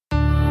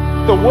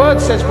The word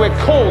says we're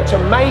called to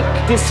make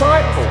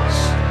disciples.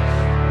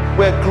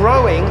 We're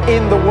growing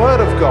in the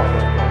word of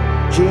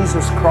God.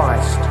 Jesus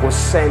Christ was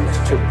sent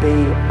to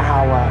be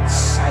our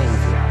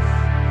Saviour.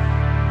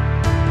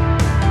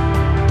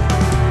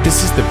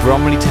 This is the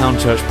Bromley Town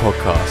Church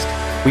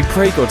podcast. We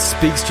pray God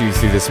speaks to you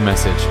through this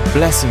message,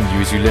 blessing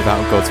you as you live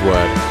out God's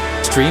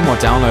word. Stream or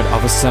download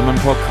other sermon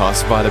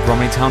podcasts via the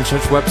Bromley Town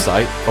Church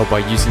website or by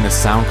using the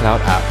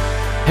SoundCloud app.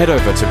 Head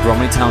over to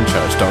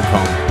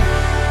bromleytownchurch.com.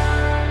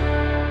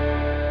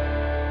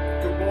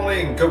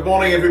 Good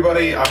morning,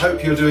 everybody. I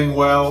hope you're doing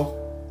well.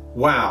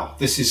 Wow,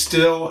 we're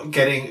still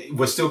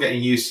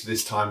getting used to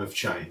this time of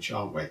change,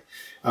 aren't we?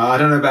 I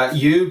don't know about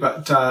you,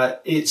 but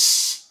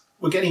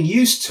we're getting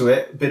used to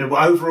it. Been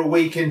over a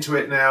week into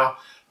it now,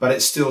 but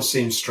it still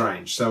seems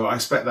strange. So I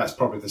expect that's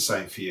probably the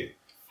same for you.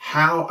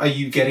 How are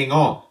you getting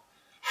on?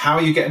 How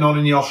are you getting on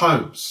in your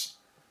homes?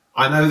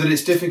 I know that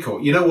it's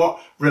difficult. You know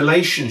what?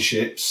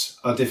 Relationships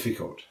are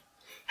difficult.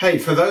 Hey,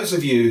 for those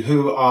of you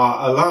who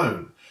are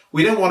alone,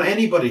 we don't want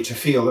anybody to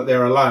feel that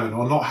they're alone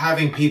or not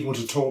having people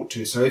to talk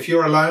to. So if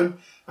you're alone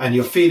and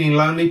you're feeling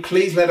lonely,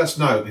 please let us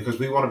know, because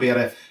we want to be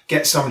able to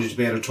get somebody to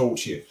be able to talk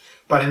to you.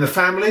 But in the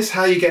families,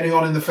 how are you getting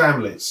on in the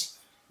families?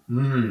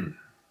 Mums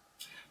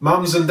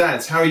and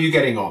dads, how are you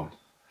getting on?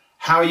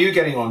 How are you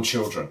getting on,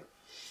 children?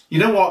 You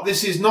know what?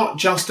 This is not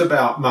just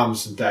about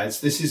mums and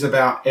dads. This is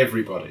about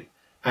everybody.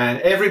 And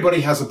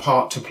everybody has a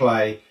part to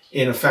play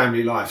in a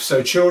family life.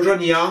 So children,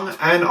 young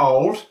and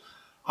old,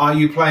 are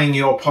you playing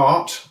your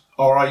part?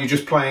 Or are you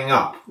just playing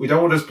up? We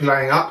don't want us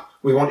playing up.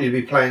 We want you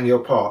to be playing your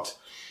part.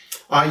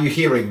 Are you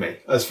hearing me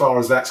as far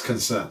as that's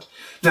concerned?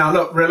 Now,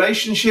 look,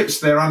 relationships,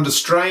 they're under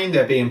strain.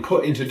 They're being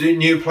put into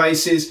new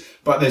places,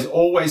 but there's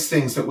always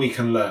things that we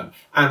can learn.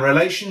 And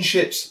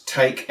relationships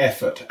take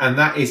effort. And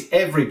that is,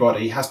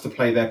 everybody has to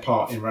play their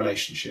part in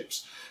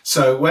relationships.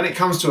 So when it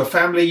comes to a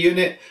family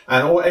unit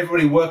and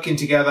everybody working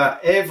together,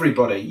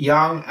 everybody,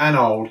 young and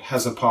old,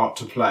 has a part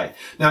to play.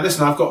 Now,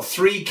 listen, I've got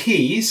 3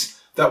 keys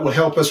that will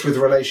help us with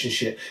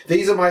relationship.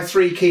 These are my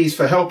 3 keys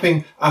for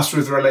helping us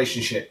with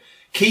relationship.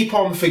 Keep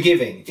on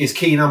forgiving is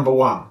key number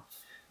 1.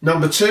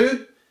 Number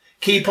 2,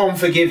 keep on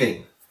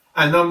forgiving.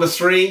 And number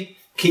 3,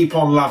 keep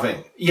on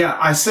loving. Yeah,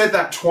 I said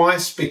that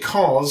twice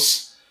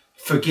because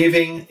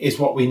forgiving is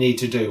what we need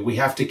to do. We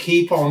have to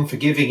keep on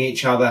forgiving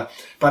each other.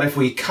 But if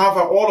we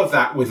cover all of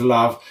that with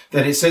love,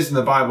 then it says in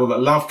the Bible that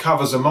love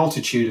covers a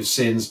multitude of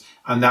sins,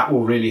 and that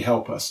will really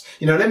help us.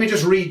 You know, let me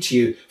just read to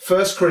you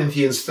 1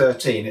 Corinthians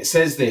 13. It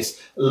says this: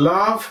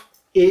 love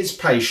is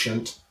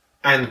patient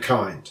and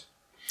kind.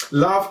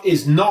 Love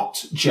is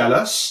not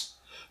jealous,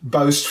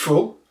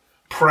 boastful,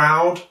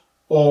 proud,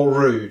 or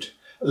rude.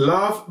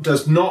 Love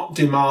does not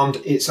demand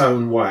its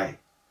own way.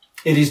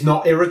 It is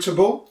not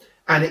irritable,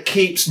 and it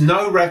keeps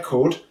no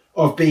record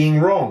of being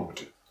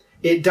wronged.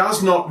 It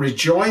does not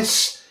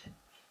rejoice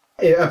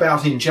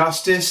about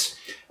injustice,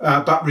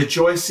 but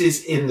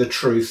rejoices in the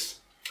truth.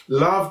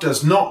 Love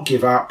does not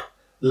give up.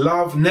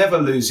 Love never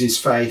loses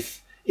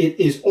faith. It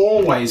is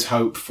always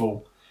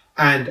hopeful.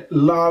 And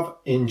love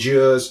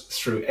endures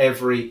through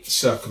every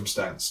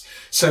circumstance.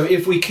 So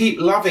if we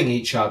keep loving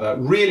each other,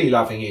 really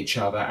loving each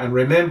other, and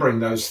remembering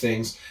those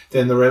things,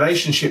 then the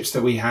relationships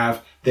that we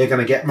have, they're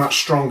going to get much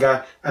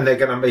stronger and they're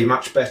going to be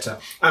much better.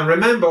 And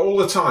remember all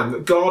the time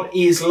that God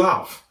is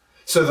love.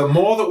 So the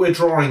more that we're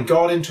drawing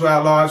God into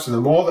our lives and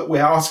the more that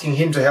we're asking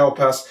him to help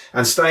us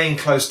and staying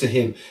close to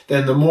him,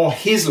 then the more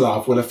his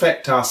love will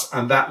affect us,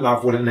 and that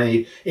love will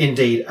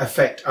indeed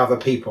affect other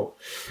people.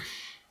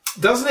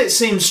 Doesn't it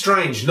seem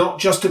strange not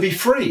just to be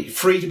free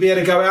to be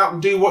able to go out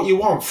and do what you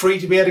want, free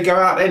to be able to go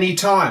out any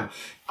time?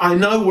 I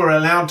know we're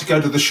allowed to go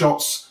to the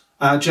shops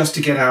just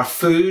to get our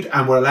food,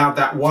 and we're allowed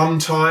that one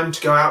time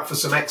to go out for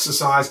some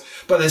exercise,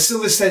 but there's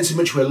still this sense in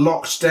which we're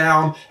locked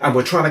down and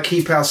we're trying to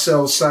keep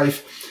ourselves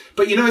safe.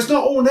 But you know, it's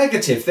not all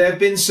negative. There have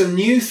been some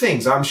new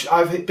things.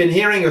 I've been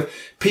hearing of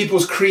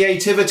people's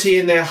creativity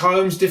in their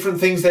homes, different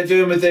things they're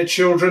doing with their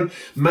children,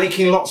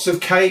 making lots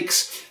of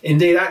cakes.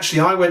 Indeed,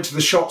 actually, I went to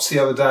the shops the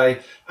other day,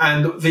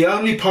 and the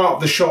only part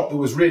of the shop that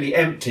was really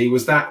empty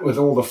was that with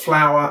all the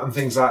flour and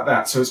things like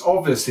that. So it's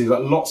obviously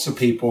that lots of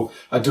people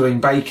are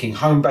doing baking,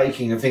 home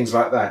baking and things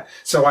like that.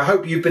 So I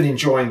hope you've been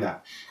enjoying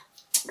that.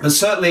 But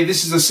certainly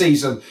this is a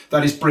season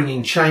that is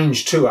bringing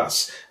change to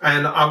us.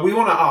 And we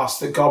want to ask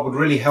that God would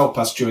really help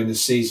us during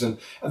this season,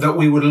 that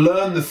we would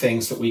learn the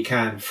things that we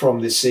can from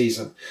this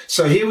season.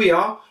 So here we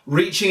are,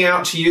 reaching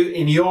out to you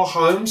in your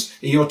homes,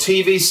 in your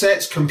TV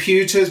sets,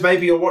 computers,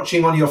 maybe you're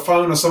watching on your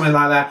phone or something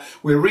like that.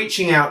 We're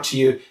reaching out to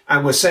you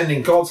and we're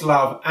sending God's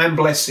love and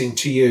blessing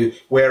to you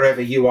wherever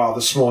you are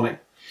this morning.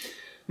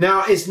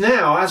 Now,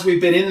 as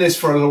we've been in this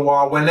for a little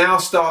while, we're now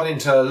starting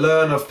to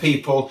learn of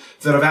people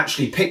that have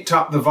actually picked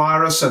up the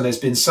virus, and there's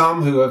been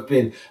some who have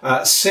been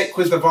sick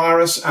with the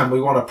virus, and we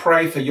want to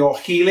pray for your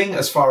healing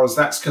as far as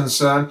that's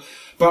concerned.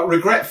 But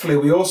regretfully,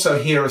 we also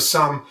hear of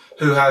some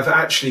who have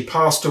actually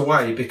passed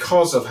away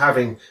because of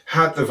having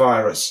had the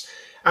virus.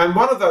 And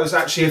one of those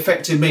actually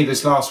affected me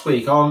this last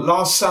week. On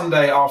last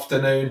Sunday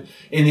afternoon,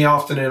 in the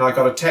afternoon, I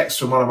got a text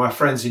from one of my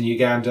friends in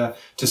Uganda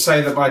to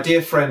say that my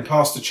dear friend,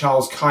 Pastor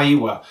Charles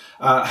Kaiwa,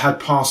 had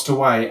passed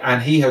away,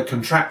 and he had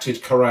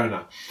contracted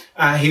corona.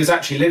 He was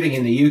actually living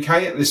in the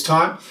UK at this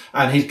time,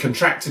 and he'd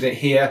contracted it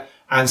here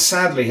and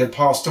sadly had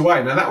passed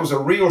away. Now, that was a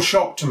real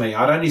shock to me.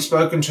 I'd only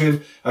spoken to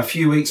him a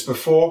few weeks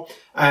before,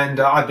 and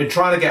I'd been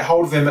trying to get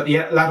hold of him at the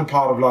latter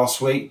part of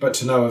last week, but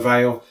to no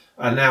avail.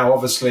 And now,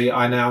 obviously,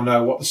 I now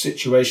know what the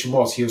situation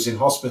was. He was in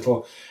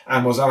hospital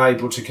and was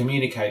unable to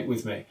communicate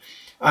with me.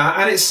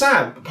 And it's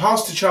sad.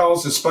 Pastor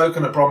Charles has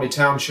spoken at Bromley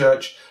Town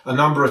Church a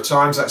number of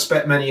times. I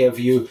expect many of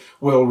you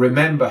will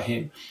remember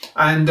him.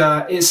 And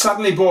it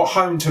suddenly brought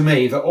home to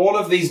me that all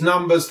of these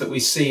numbers that we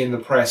see in the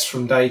press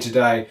from day to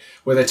day,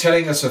 where they're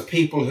telling us of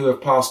people who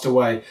have passed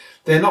away,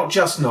 they're not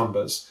just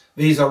numbers.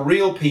 These are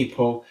real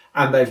people,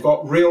 and they've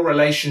got real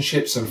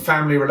relationships and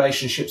family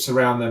relationships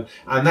around them,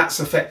 and that's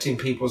affecting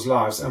people's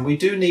lives. And we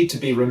do need to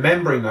be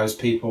remembering those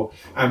people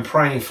and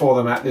praying for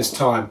them at this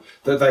time,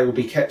 that they will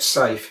be kept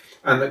safe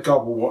and that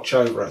God will watch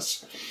over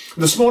us.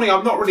 This morning,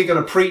 I'm not really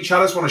going to preach.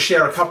 I just want to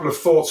share a couple of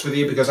thoughts with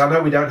you because I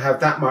know we don't have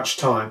that much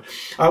time.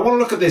 I want to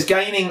look at this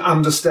gaining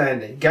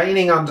understanding.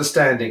 Gaining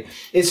understanding.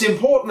 It's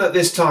important at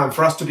this time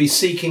for us to be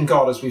seeking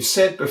God, as we've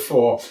said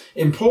before.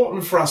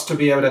 Important for us to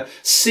be able to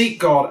seek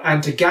God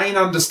and to gain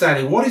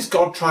understanding. What is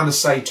God trying to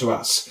say to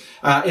us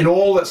in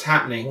all that's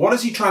happening? What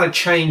is he trying to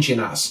change in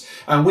us?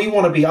 And we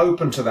want to be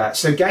open to that.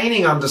 So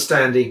gaining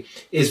understanding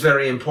is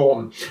very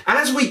important.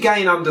 As we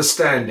gain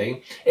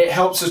understanding, it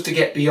helps us to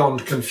get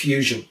beyond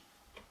confusion.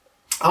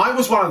 I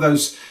was one of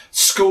those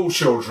school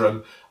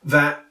children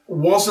that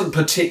wasn't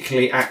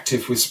particularly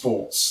active with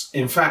sports.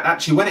 In fact,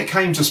 actually, when it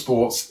came to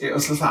sports, it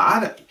was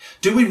like,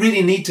 do we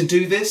really need to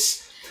do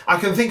this? I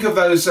can think of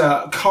those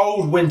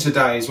cold winter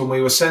days when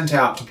we were sent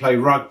out to play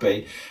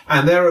rugby,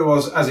 and there I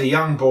was as a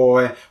young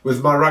boy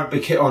with my rugby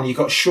kit on. You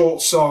got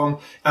shorts on,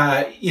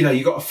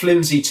 you got a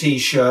flimsy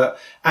t-shirt,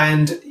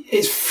 and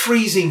it's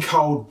freezing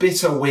cold,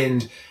 bitter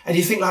wind, and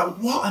you think like,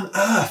 what on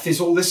earth is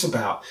all this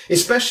about?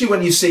 Especially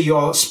when you see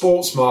your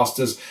sports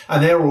masters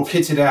and they're all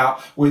kitted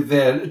out with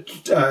their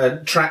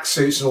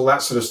tracksuits and all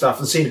that sort of stuff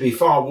and seem to be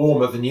far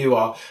warmer than you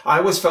are. I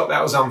always felt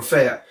that was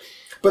unfair.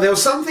 But there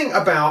was something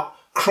about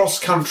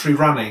cross-country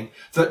running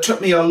that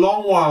took me a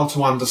long while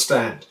to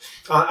understand.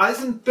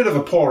 It's a bit of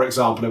a poor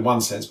example in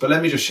one sense, but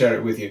let me just share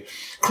it with you.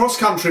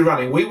 Cross-country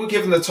running, we were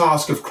given the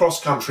task of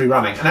cross-country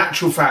running. In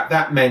actual fact,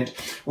 that meant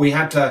we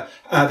had to,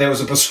 there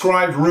was a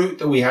prescribed route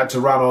that we had to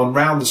run on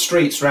round the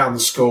streets, round the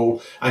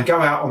school, and go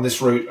out on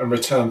this route and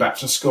return back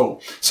to school.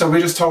 So we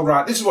were just told,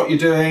 right, this is what you're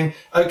doing.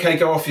 Okay,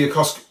 go off for your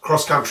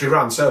cross-country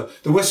run. So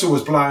the whistle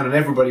was blown and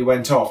everybody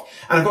went off.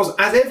 And of course,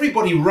 as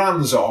everybody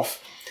runs off,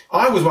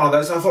 I was one of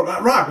those, I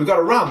thought, right, we've got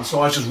to run. So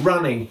I was just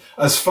running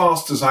as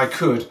fast as I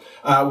could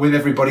with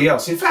everybody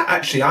else. In fact,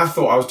 actually, I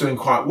thought I was doing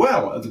quite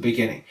well at the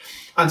beginning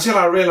until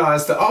I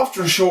realized that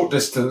after a short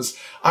distance,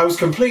 I was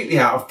completely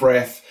out of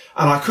breath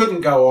and I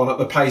couldn't go on at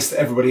the pace that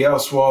everybody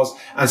else was.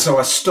 And so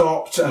I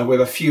stopped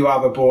with a few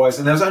other boys,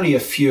 and there was only a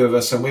few of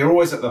us, and we were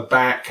always at the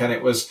back, and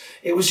it was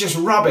just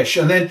rubbish.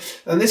 And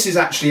this is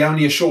actually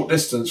only a short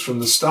distance from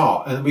the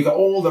start, and we got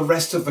all the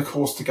rest of the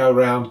course to go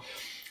round.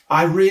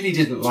 I really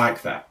didn't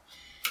like that.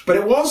 But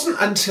it wasn't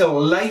until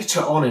later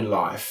on in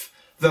life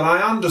that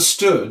I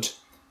understood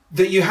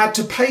that you had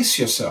to pace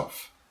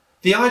yourself.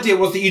 The idea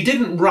was that you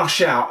didn't rush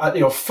out at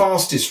your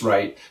fastest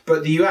rate,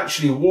 but that you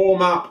actually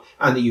warm up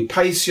and that you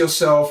pace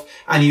yourself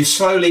and you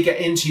slowly get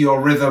into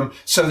your rhythm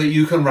so that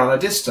you can run a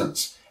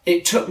distance.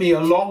 It took me a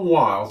long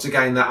while to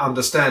gain that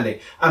understanding.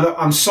 And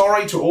I'm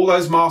sorry to all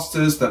those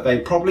masters that they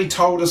probably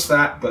told us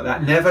that, but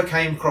that never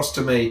came across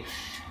to me.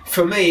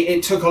 For me,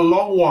 it took a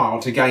long while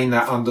to gain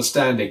that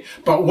understanding.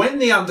 But when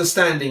the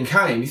understanding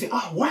came, you think,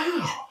 oh,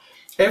 wow,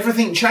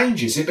 everything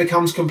changes. It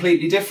becomes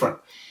completely different.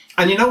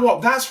 And you know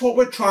what? That's what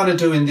we're trying to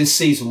do in this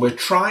season. We're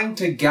trying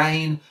to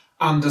gain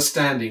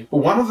understanding. But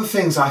one of the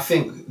things I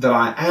think that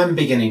I am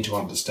beginning to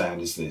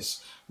understand is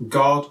this.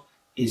 God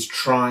is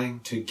trying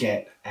to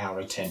get our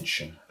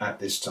attention at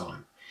this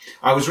time.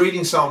 I was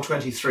reading Psalm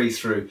 23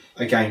 through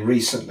again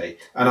recently,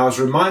 and I was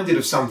reminded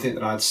of something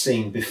that I'd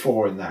seen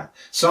before in that.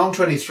 Psalm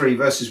 23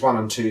 verses 1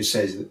 and 2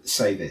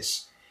 say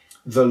this: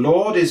 "The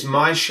Lord is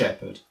my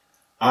shepherd,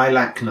 I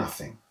lack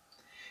nothing.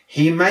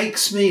 He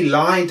makes me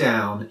lie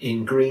down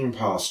in green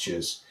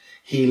pastures.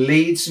 He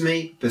leads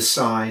me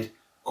beside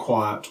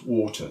quiet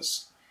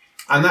waters."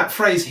 And that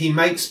phrase, "he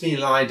makes me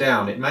lie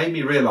down," it made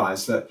me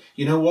realize that,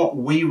 you know what,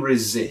 we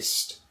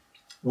resist.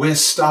 We're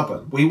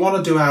stubborn. We want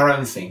to do our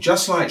own thing.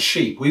 Just like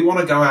sheep, we want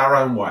to go our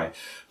own way.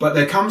 But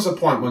there comes a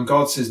point when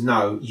God says,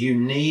 no, you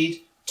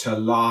need to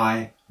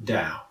lie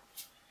down.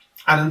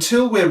 And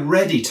until we're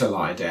ready to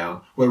lie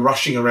down, we're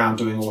rushing around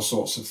doing all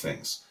sorts of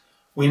things.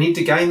 We need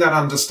to gain that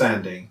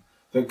understanding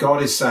that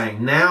God is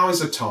saying, now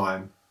is a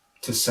time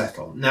to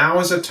settle. Now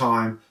is a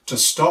time to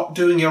stop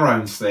doing your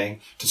own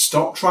thing, to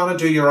stop trying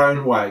to do your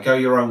own way, go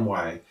your own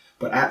way,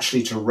 but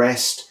actually to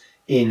rest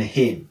in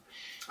him.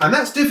 And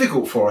that's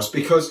difficult for us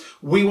because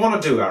we want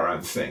to do our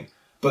own thing.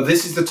 but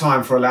this is the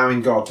time for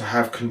allowing God to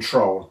have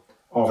control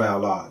of our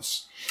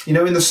lives. You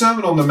know, in the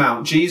Sermon on the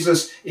Mount,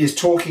 Jesus is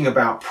talking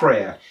about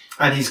prayer,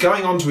 and he's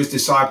going on to his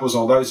disciples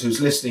or those who's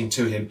listening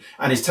to him,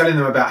 and he's telling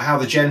them about how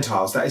the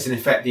Gentiles, that is in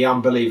effect the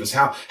unbelievers,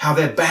 how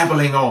they're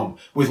babbling on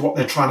with what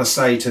they're trying to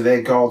say to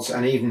their gods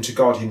and even to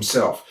God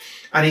himself.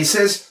 And he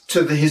says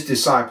to his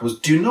disciples,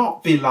 do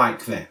not be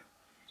like them.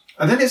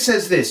 And then it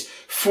says this,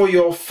 for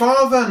your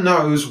Father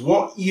knows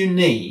what you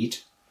need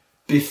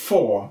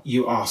before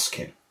you ask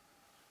him.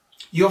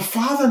 Your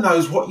Father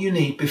knows what you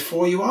need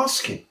before you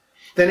ask him.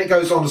 Then it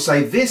goes on to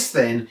say, this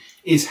then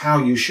is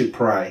how you should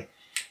pray.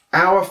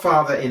 Our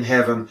Father in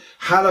heaven,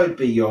 hallowed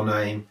be your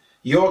name.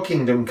 Your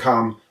kingdom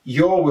come,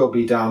 your will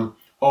be done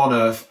on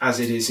earth as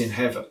it is in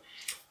heaven.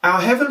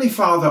 Our Heavenly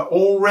Father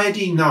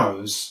already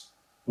knows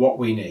what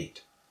we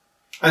need.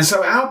 And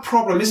so our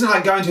problem isn't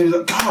like going to him,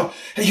 like, God,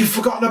 hey, you've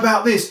forgotten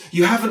about this.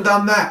 You haven't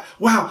done that.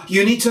 Wow,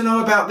 you need to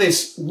know about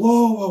this.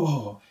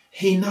 Whoa.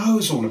 He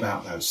knows all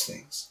about those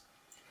things.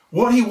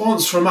 What he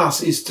wants from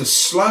us is to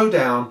slow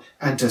down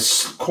and to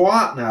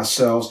quieten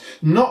ourselves,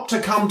 not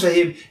to come to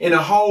him in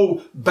a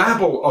whole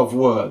babble of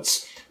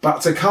words,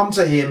 but to come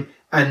to him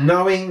and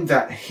knowing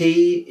that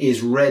he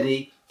is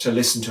ready to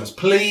listen to us.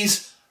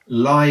 Please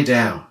lie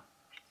down,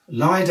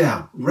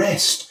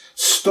 rest,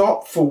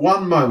 stop for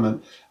one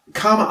moment,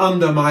 come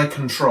under my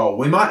control.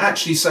 We might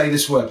actually say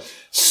this word,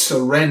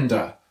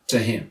 surrender to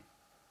him.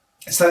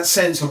 It's that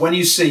sense of when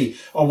you see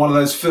on one of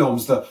those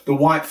films, the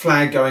white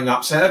flag going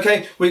up saying,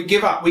 okay, we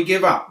give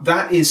up.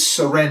 That is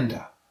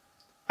surrender.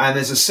 And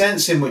there's a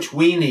sense in which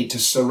we need to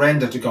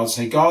surrender to God.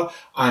 Say, God,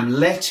 I'm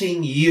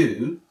letting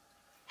you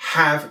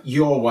have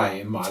your way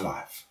in my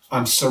life.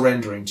 I'm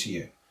surrendering to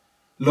you,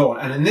 Lord.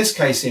 And in this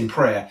case, in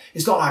prayer,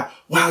 it's not like,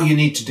 wow, you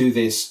need to do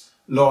this.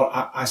 Lord,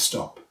 I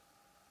stop.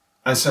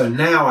 And so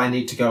now I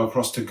need to go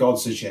across to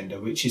God's agenda,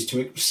 which is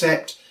to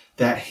accept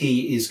that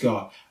he is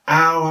God,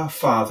 our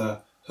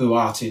Father who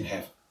art in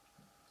heaven.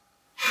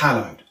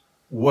 Hallowed,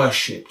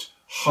 worshipped,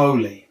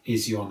 holy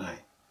is your name.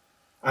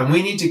 And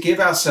we need to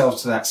give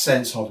ourselves to that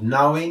sense of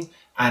knowing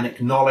and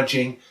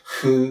acknowledging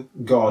who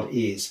God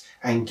is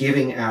and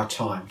giving our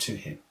time to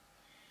him.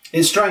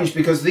 It's strange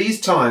because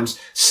these times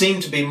seem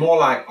to be more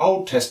like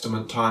Old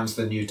Testament times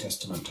than New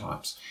Testament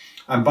times.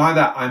 And by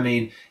that I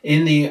mean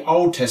in the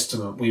Old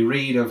Testament we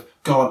read of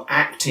God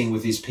acting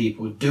with his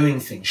people, doing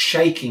things,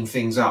 shaking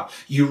things up.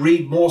 You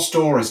read more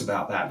stories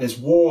about that. There's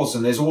wars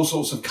and there's all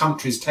sorts of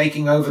countries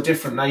taking over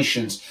different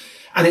nations.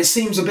 And it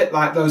seems a bit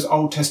like those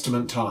Old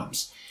Testament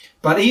times.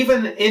 But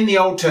even in the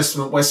Old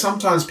Testament, where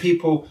sometimes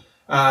people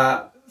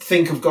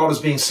think of God as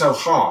being so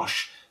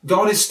harsh,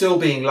 God is still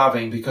being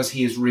loving because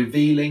he is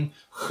revealing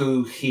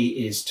who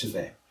he is to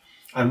them.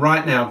 And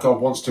right now,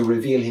 God wants to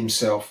reveal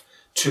himself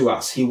to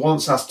us. He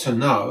wants us to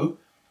know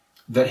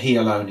that he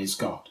alone is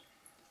God.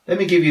 Let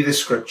me give you this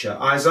scripture,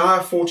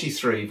 Isaiah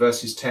 43,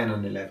 verses 10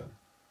 and 11.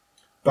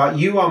 But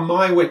you are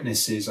my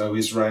witnesses, O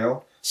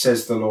Israel,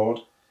 says the Lord.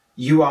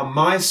 You are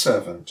my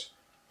servant.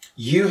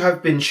 You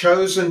have been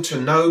chosen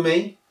to know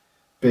me,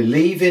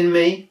 believe in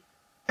me,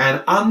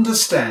 and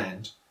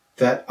understand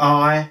that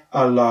I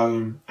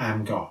alone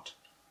am God.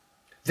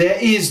 There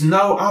is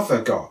no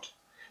other God.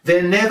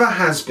 There never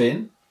has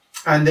been,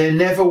 and there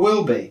never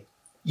will be.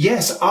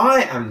 Yes,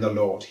 I am the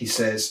Lord, he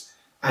says,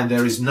 and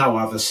there is no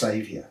other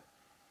Saviour.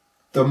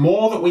 The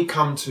more that we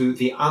come to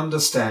the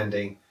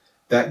understanding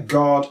that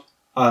God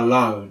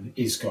alone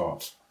is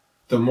God,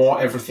 the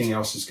more everything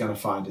else is going to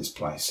find its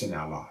place in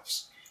our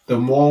lives. The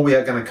more we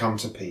are going to come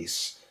to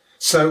peace.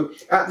 So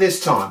at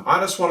this time, I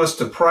just want us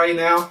to pray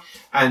now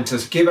and to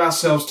give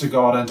ourselves to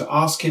God and to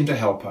ask him to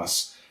help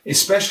us,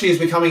 especially as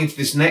we're coming into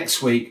this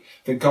next week,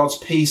 that God's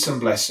peace and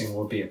blessing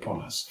will be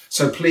upon us.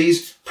 So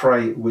please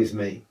pray with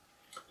me.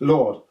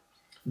 Lord,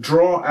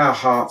 draw our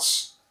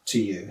hearts to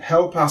you.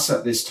 Help us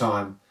at this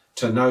time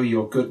to know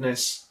your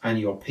goodness and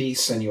your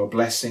peace and your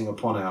blessing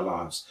upon our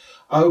lives.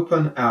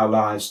 Open our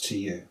lives to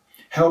you.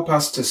 Help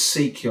us to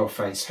seek your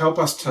face. Help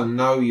us to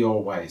know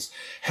your ways.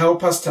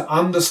 Help us to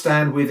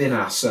understand within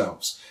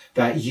ourselves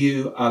that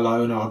you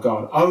alone are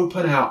God.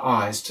 Open our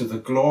eyes to the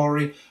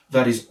glory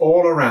that is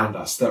all around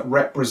us, that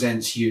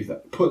represents you,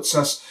 that puts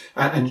us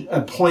and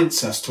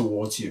points us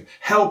towards you.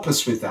 Help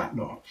us with that,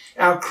 Lord.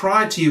 Our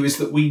cry to you is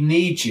that we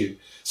need you.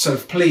 So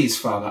please,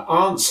 Father,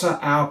 answer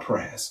our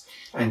prayers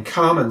and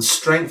come and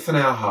strengthen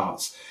our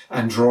hearts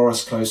and draw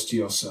us close to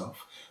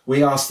yourself.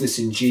 We ask this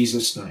in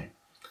Jesus' name.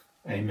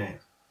 Amen.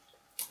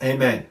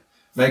 Amen.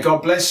 May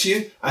God bless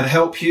you and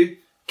help you.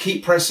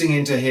 Keep pressing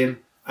into him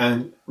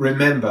and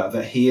remember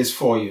that he is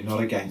for you,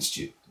 not against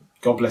you.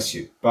 God bless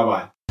you.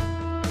 Bye-bye.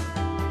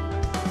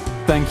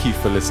 Thank you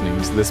for listening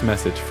to this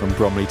message from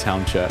Bromley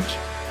Town Church.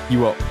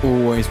 You are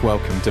always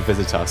welcome to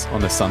visit us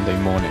on a Sunday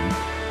morning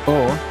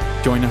or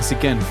join us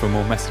again for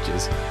more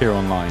messages here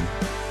online.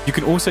 You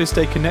can also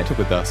stay connected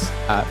with us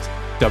at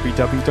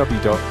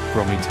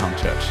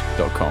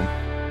www.bromleytownchurch.com.